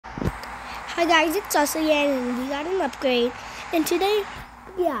Hi guys, it's us again, and we got an upgrade. And today,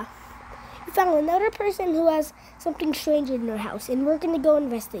 we found another person who has something strange in their house, and we're gonna go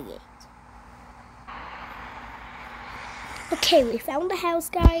investigate. Okay, we found the house,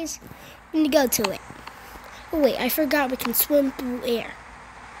 guys. We're gonna go to it. Oh wait, I forgot we can swim through air.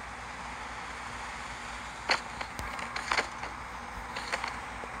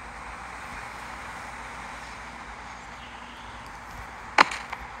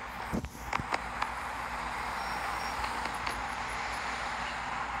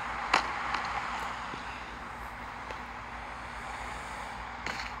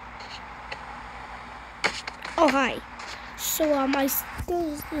 Oh, hi. So,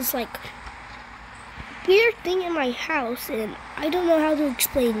 there's this, weird thing in my house, and I don't know how to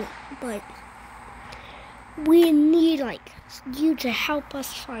explain it, but we need, you to help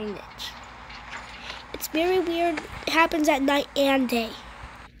us find it. It's very weird. It happens at night and day.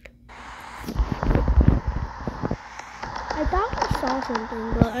 I thought I saw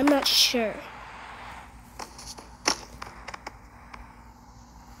something, but I'm not sure.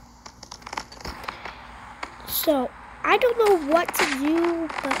 So, I don't know what to do,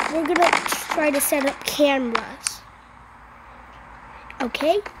 but we're gonna try to set up cameras.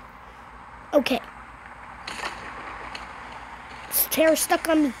 Okay? Okay. This chair is stuck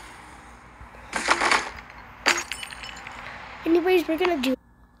on me. Anyways, we're gonna do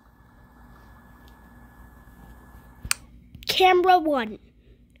camera 1.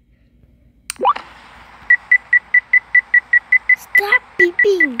 Stop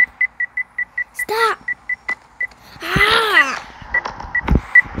beeping. Stop.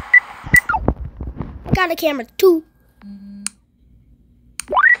 I got a camera 2.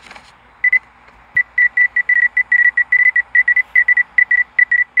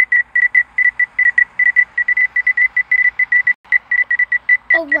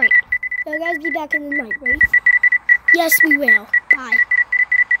 Oh, right. So guys, be back in the night, right? Yes, we will. Bye.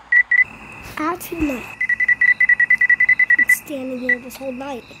 At night. It's standing here this whole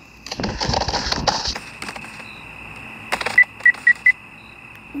night.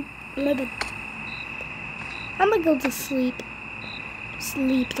 I'm gonna go to sleep.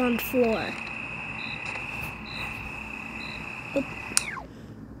 Sleep on floor. Oh.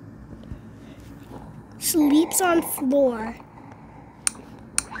 Sleeps on floor.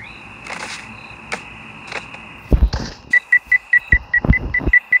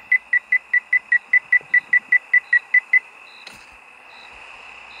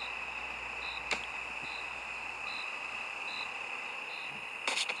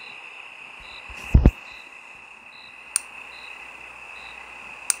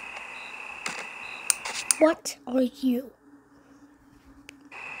 What are you?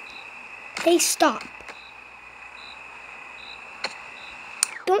 Hey, stop.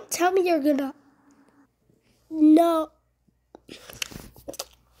 Don't tell me you're gonna... No.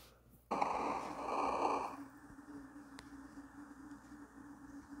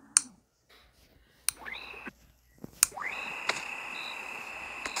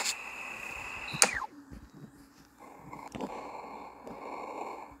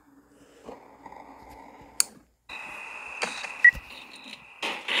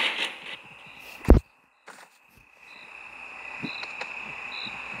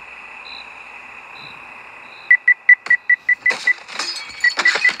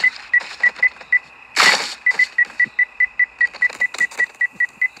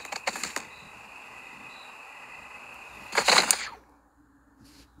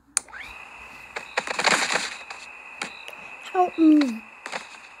 Help me.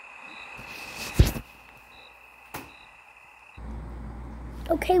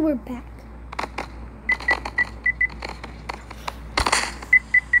 Okay, we're back.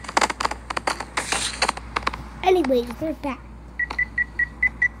 Anyways, we're back.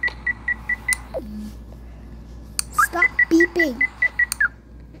 Stop beeping.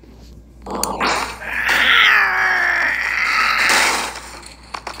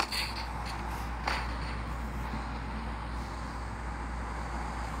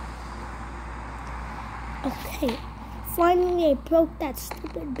 Okay, finally I broke that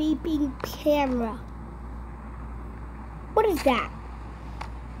stupid beeping camera. What is that?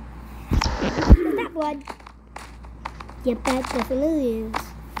 Is that blood? Yep, that definitely is.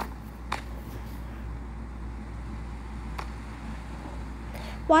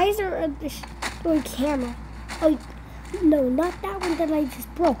 Why is there a destroyed camera? Oh, no, not that one that I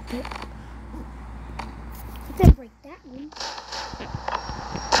just broke. But I didn't break that one.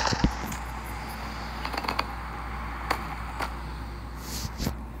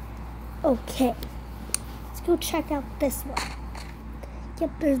 Okay, let's go check out this one. Yep,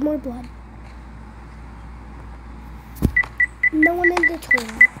 there's more blood. No one in the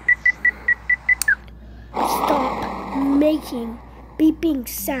toilet. Stop making beeping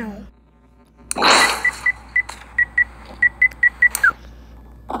sound.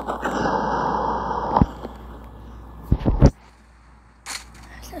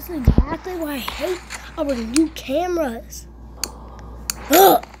 That's exactly why I hate our new cameras.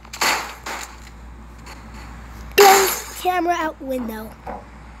 Ugh. Throw camera out window.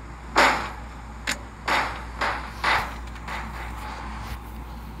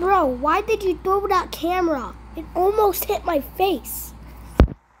 Bro, why did you throw that camera? It almost hit my face.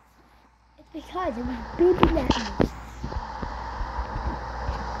 It's because it was beeping at me.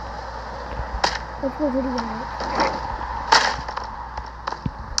 Let's go to the attic.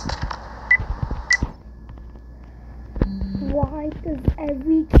 Why does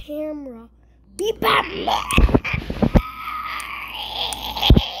every camera beep at me?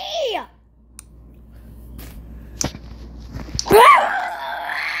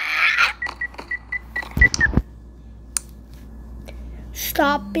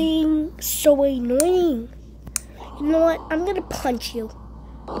 Stop being so annoying. You know what? I'm gonna punch you.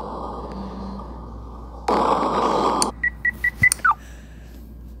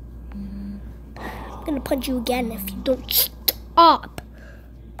 I'm gonna punch you again if you don't stop.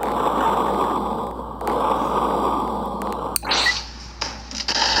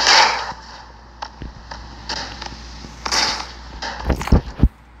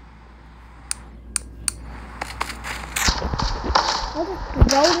 I'll just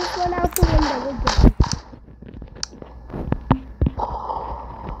throw this one out the window again.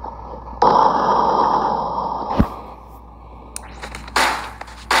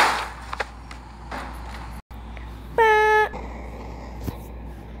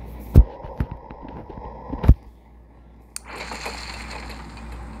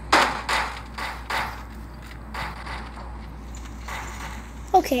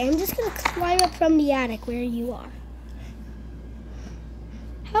 Okay, I'm just gonna climb up from the attic where you are.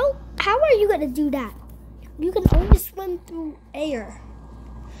 How are you gonna do that? You can only swim through air.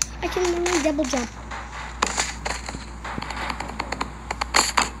 I can only double jump.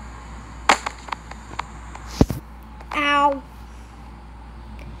 Ow.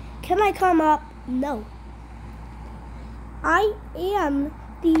 Can I come up? No. I am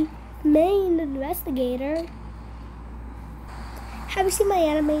the main investigator. Have you seen my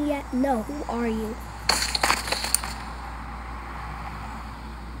anime yet? No. Who are you?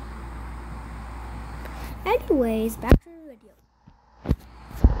 Anyways, back to the video.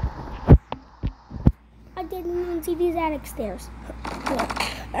 I didn't even see these attic stairs.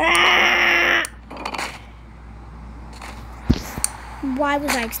 Why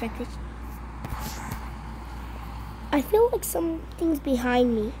was I expecting? I feel like something's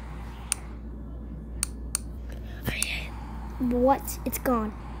behind me. What? It's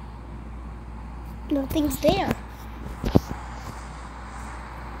gone. Nothing's there.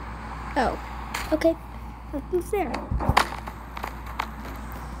 Oh, okay. Nothing's there.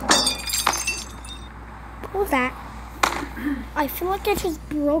 What was that? I feel like I just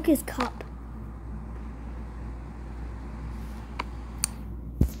broke his cup.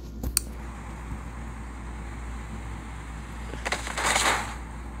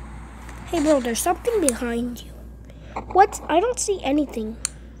 Hey bro, there's something behind you. What? I don't see anything.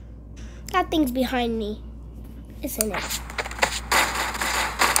 That thing's behind me, isn't it?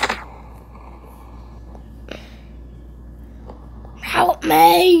 Help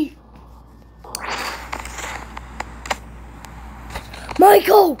me!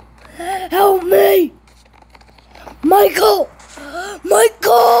 Michael! Help me! Michael!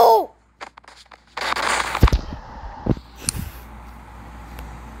 Michael!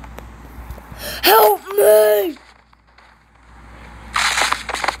 Help me!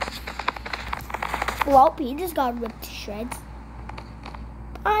 Well, he just got ripped to shreds.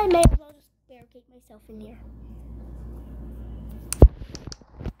 I may as well just barricade myself in here.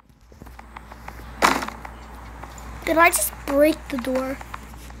 Did I just break the door?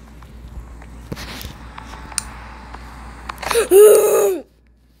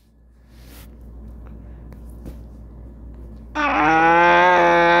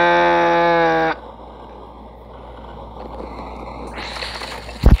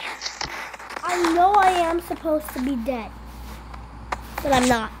 I know I am supposed to be dead, but I'm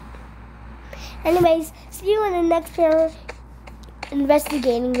not. Anyways, see you in the next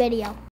investigating video.